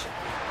Sanders.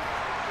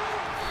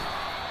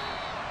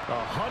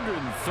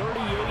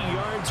 138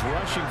 yards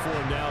rushing for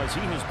him now as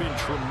he has been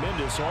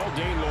tremendous all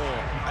day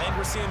long. I think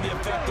we're seeing the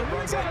effect that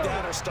runs like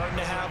that are starting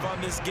to have on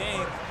this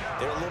game.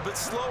 They're a little bit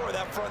slower,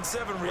 that front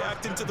 7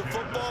 reacting to the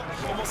football,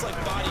 almost like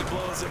body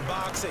blows in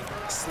boxing.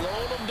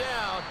 Slowing them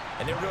down,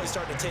 and they're really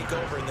starting to take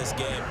over in this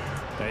game.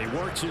 He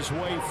works his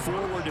way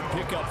forward to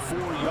pick up 4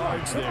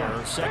 yards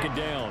there. 2nd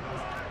down.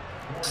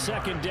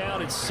 2nd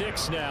down at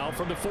 6 now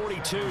from the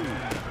 42.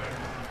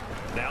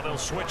 Now they'll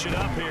switch it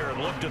up here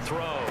and look to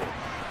throw.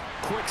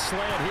 Quick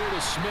slant here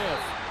to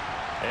Smith.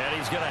 And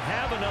he's going to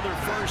have another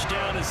 1st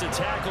down as the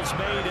tackle's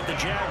made at the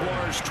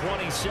Jaguars'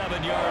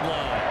 27-yard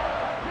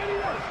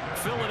line.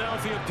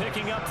 Philadelphia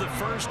picking up the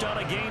 1st on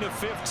a gain of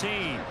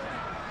 15.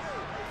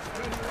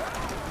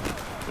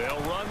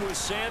 They'll run with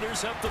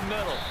Sanders up the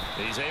middle.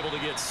 He's able to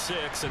get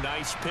 6. A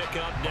nice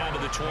pickup down to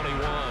the 21.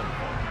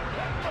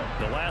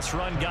 The last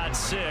run got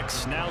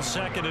 6. Now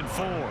 2nd and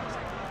 4.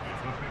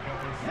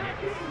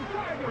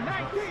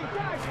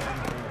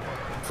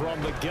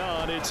 From the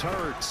gun, it's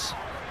Hurts.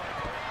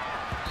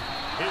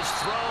 His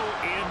throw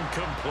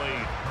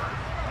incomplete.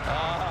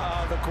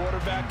 The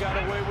quarterback got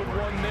away with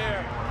one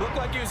there. Looked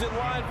like he was in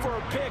line for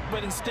a pick,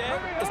 but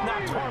instead, it's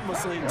knocked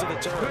harmlessly into the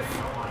turf.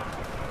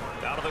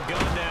 Out of the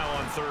gun now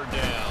on 3rd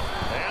down.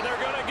 And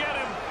they're going to get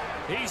him.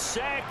 He's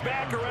sacked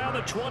back around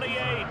the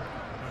 28.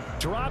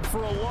 Dropped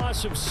for a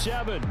loss of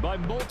 7 by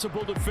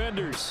multiple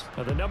defenders.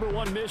 Now, the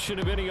 #1 mission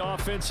of any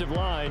offensive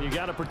line, you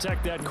got to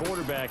protect that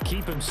quarterback,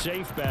 keep him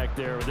safe back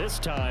there. This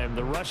time,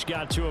 the rush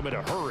got to him in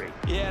a hurry.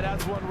 Yeah,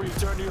 that's one where you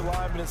turn to your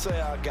lineman and say,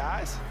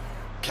 guys,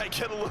 can I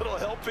get a little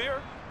help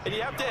here? And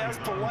you have to ask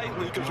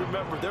politely because,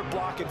 remember, they're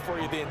blocking for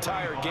you the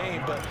entire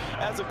game. But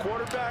as a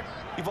quarterback,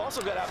 you've also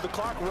got to have the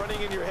clock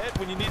running in your head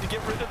when you need to get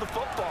rid of the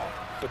football.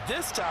 But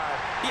this time,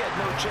 he had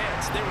no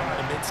chance. They were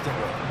on him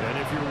instantly. And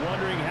if you're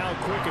wondering how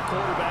quick a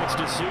quarterback's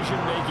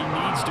decision-making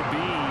needs to be,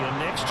 a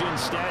next-gen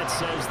stat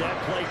says that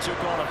play took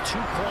on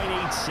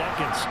 2.8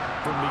 seconds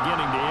from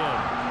beginning to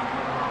end.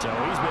 So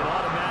he's been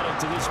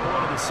automatic to this point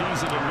of the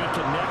season, and he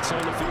connects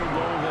on the field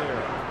goal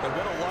there. And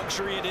what a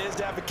luxury it is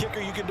to have a kicker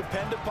you can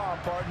depend upon,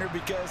 partner,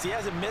 because he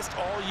hasn't missed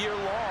all year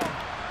long.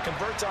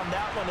 Converts on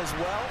that one as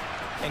well.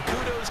 And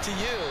kudos to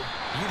you.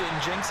 You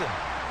didn't jinx him.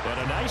 And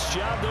a nice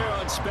job there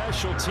on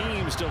special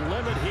teams to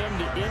limit him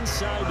to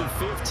inside the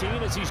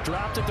 15 as he's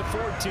dropped at the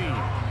 14.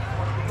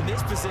 In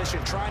this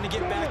position, trying to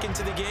get back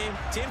into the game,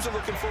 teams are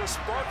looking for a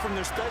spark from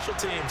their special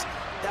teams.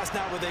 That's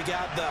not what they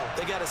got, though.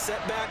 They got a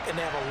setback, and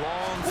they have a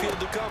long field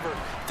to cover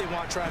if they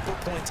want to try and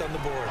put points on the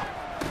board.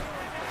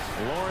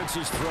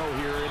 Lawrence's throw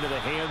here into the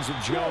hands of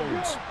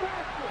Jones.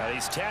 And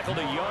he's tackled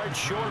a yard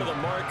short of the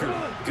marker.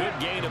 Good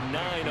gain of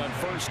 9 on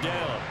 1st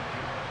down.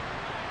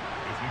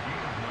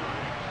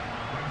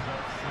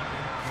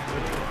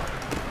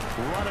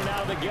 Running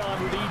out of the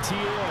gun with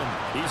ETN.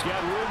 He's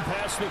got room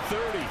past the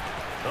 30.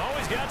 Oh,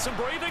 he's got some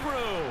breathing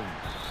room.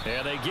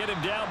 And they get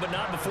him down, but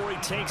not before he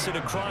takes it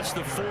across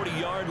the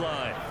 40-yard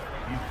line.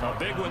 A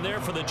big one there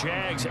for the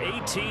Jags.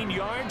 18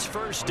 yards,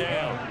 1st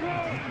down.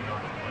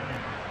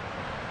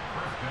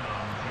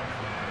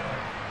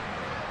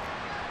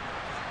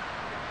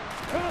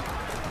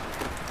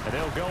 And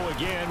they'll go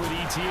again with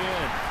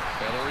ETN.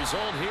 And the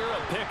result here,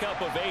 a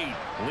pickup of 8.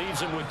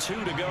 Leaves him with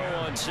 2 to go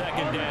on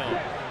 2nd down.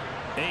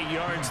 8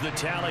 yards the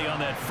tally on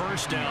that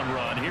 1st down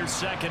run. Here's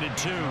 2nd and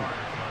 2.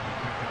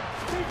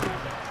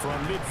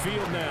 From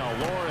midfield now,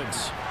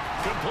 Lawrence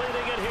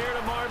completing it here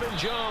to Marvin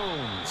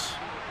Jones.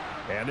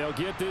 And they'll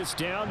get this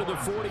down to the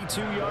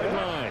 42-yard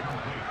line.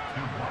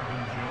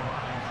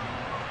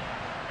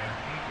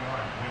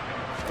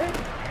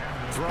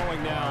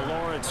 Throwing now,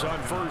 Lawrence on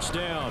 1st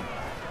down.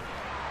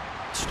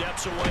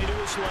 Steps away to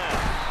his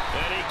left.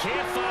 And he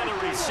can't find a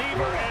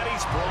receiver, and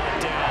he's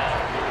brought down.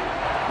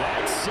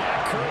 That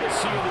sack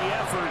courtesy of the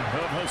effort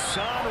of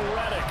Hassan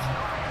Reddick.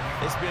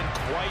 It's been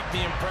quite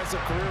the impressive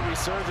career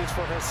resurgence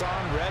for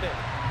Hassan Reddick.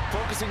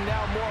 Focusing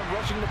now more on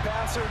rushing the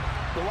passer,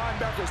 the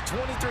linebacker has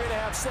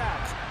 23.5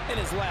 sacks in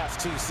his last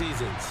 2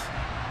 seasons.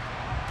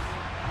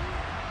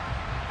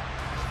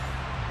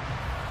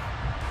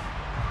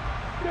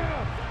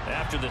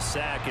 After the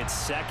sack, it's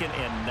 2nd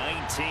and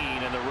 19,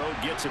 and the road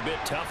gets a bit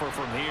tougher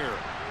from here.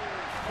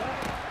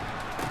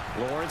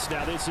 Lawrence,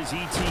 now this is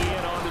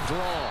ETN on the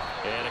draw.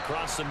 And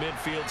across the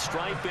midfield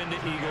stripe into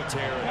Eagle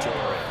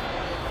territory.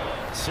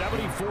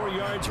 74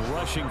 yards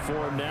rushing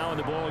for him now in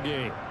the ball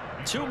game.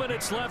 2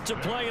 minutes left to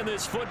play in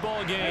this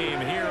football game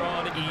here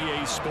on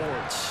EA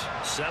Sports.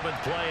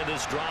 7th play of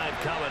this drive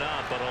coming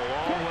up, but a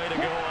long way to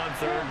go on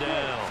 3rd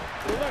down.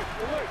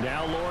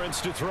 Now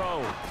Lawrence to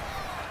throw.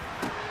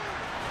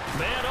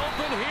 Man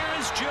open, here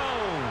is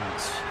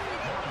Jones.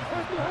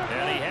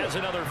 And he has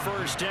another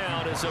 1st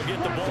down as they'll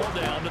get the ball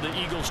down to the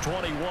Eagles'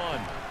 21.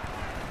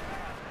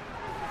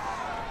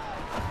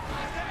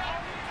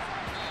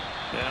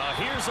 Now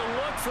here's a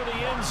look for the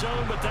end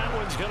zone, but that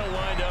one's going to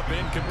wind up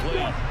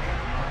incomplete.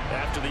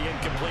 After the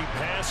incomplete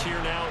pass,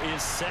 here now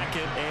is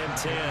 2nd and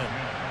 10.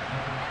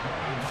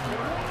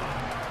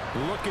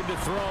 Looking to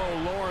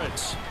throw,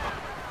 Lawrence.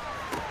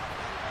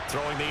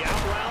 Throwing the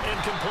out route,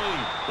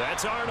 incomplete.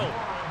 That's Arnold.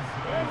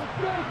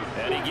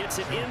 And he gets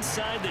it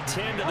inside the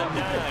 10 to the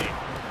 9.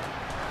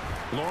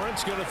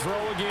 Lawrence going to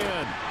throw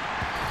again.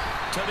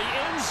 To the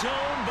end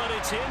zone, but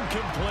it's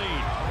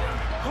incomplete.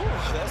 Whew,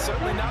 that's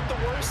certainly not the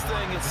worst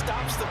thing. It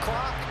stops the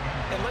clock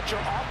and lets your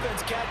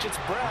offense catch its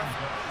breath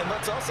and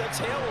lets us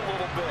exhale a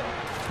little bit.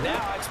 Now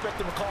I expect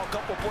them to call a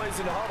couple plays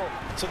in the huddle,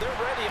 so they're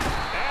ready.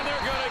 And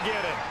they're going to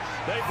get it.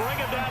 They bring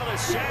him down to the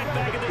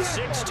sandbag at the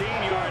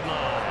 16-yard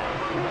line.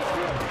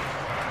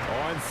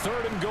 On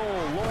 3rd and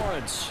goal,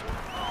 Lawrence.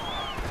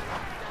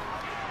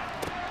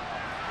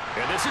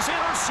 And this is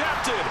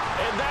intercepted,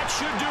 and that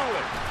should do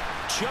it.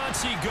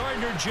 Chauncey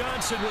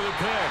Gardner-Johnson with a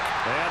pick.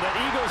 And the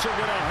Eagles are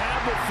going to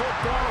have the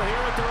football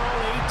here at their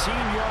own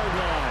 18-yard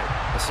line.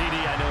 CD,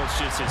 I know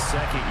it's just his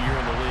 2nd year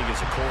in the league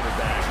as a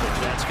quarterback, but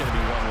that's going to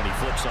be one when he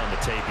flips on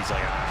the tape. He's like,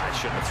 I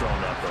shouldn't have thrown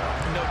that ball.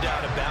 No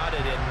doubt about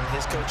it, and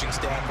his coaching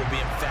staff will be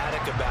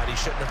emphatic about he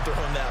shouldn't have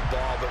thrown that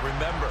ball. But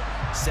remember,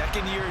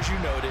 2nd year, as you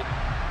noted,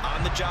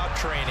 on-the-job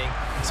training.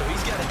 So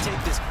he's got to take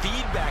this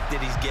feedback that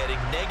he's getting,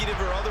 negative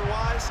or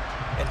otherwise,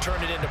 and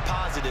turn it into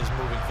positives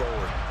moving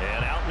forward.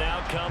 And out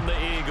now come the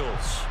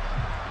Eagles.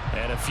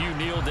 And a few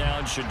kneel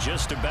downs should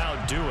just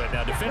about do it.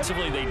 Now,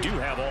 defensively, they do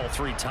have all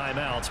 3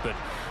 timeouts, but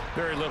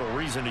very little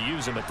reason to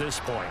use them at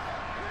this point.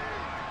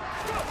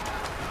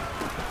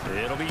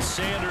 It'll be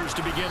Sanders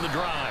to begin the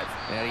drive.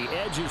 And he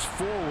edges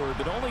forward,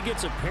 but only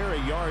gets a pair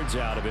of yards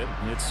out of it.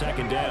 It's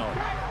 2nd down.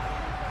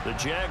 The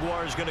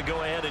Jaguars going to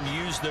go ahead and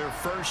use their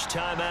first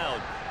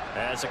timeout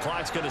as the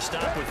clock's going to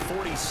stop with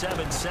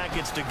 47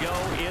 seconds to go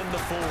in the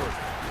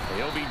 4th.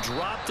 He'll be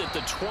dropped at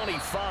the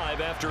 25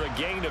 after a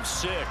gain of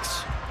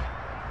 6.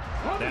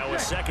 Now a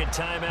 2nd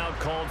timeout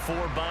called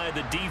for by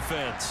the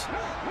defense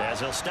as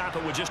they'll stop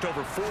it with just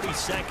over 40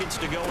 seconds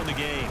to go in the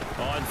game.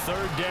 On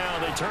 3rd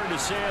down, they turn to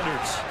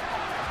Sanders.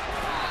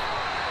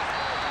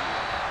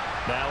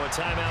 Now a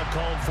timeout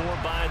called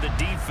for by the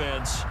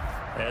defense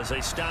as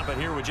they stop it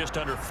here with just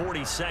under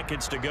 40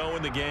 seconds to go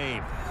in the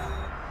game.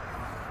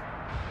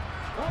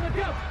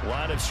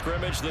 Line of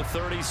scrimmage, the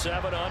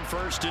 37 on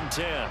 1st and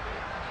 10.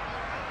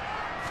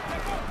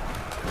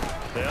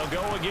 They'll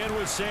go again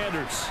with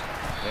Sanders.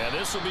 And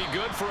this will be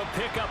good for a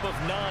pickup of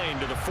 9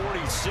 to the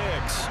 46.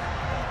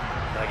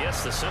 I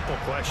guess the simple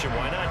question,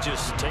 why not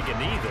just take a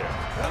knee there?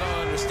 I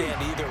don't understand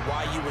either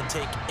why you would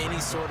take any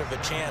sort of a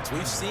chance.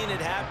 We've seen it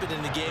happen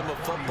in the game of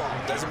football.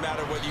 Doesn't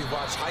matter whether you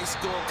watch high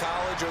school,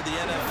 college, or the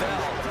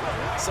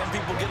NFL. Some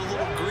people get a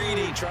little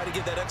greedy, try to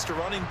get that extra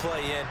running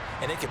play in,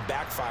 and it can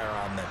backfire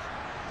on them.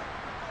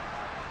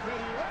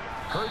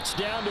 Hurts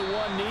down to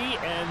 1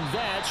 knee, and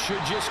that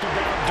should just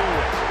about do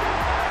it.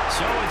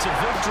 So it's a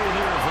victory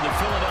here for the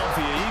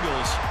Philadelphia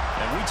Eagles.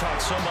 And we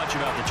talk so much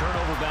about the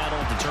turnover battle,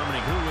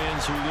 determining who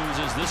wins, who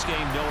loses. This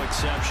game, no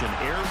exception.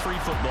 Error-free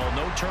football,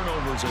 no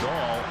turnovers at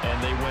all, and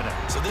they win it.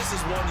 So this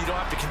is one you don't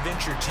have to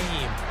convince your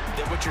team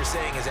that what you're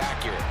saying is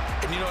accurate.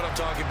 And you know what I'm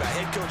talking about.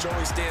 Head coach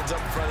always stands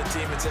up in front of the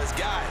team and says,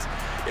 guys,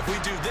 if we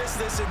do this,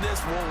 this, and this,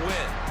 we'll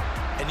win.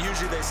 And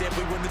usually they say if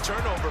we win the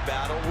turnover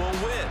battle, we'll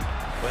win.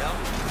 Well,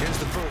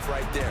 here's the proof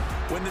right there.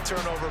 Win the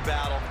turnover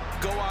battle,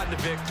 go on to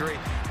victory.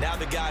 Now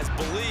the guys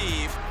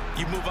believe.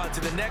 You move on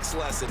to the next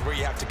lesson where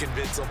you have to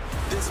convince them.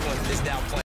 This one is now playing.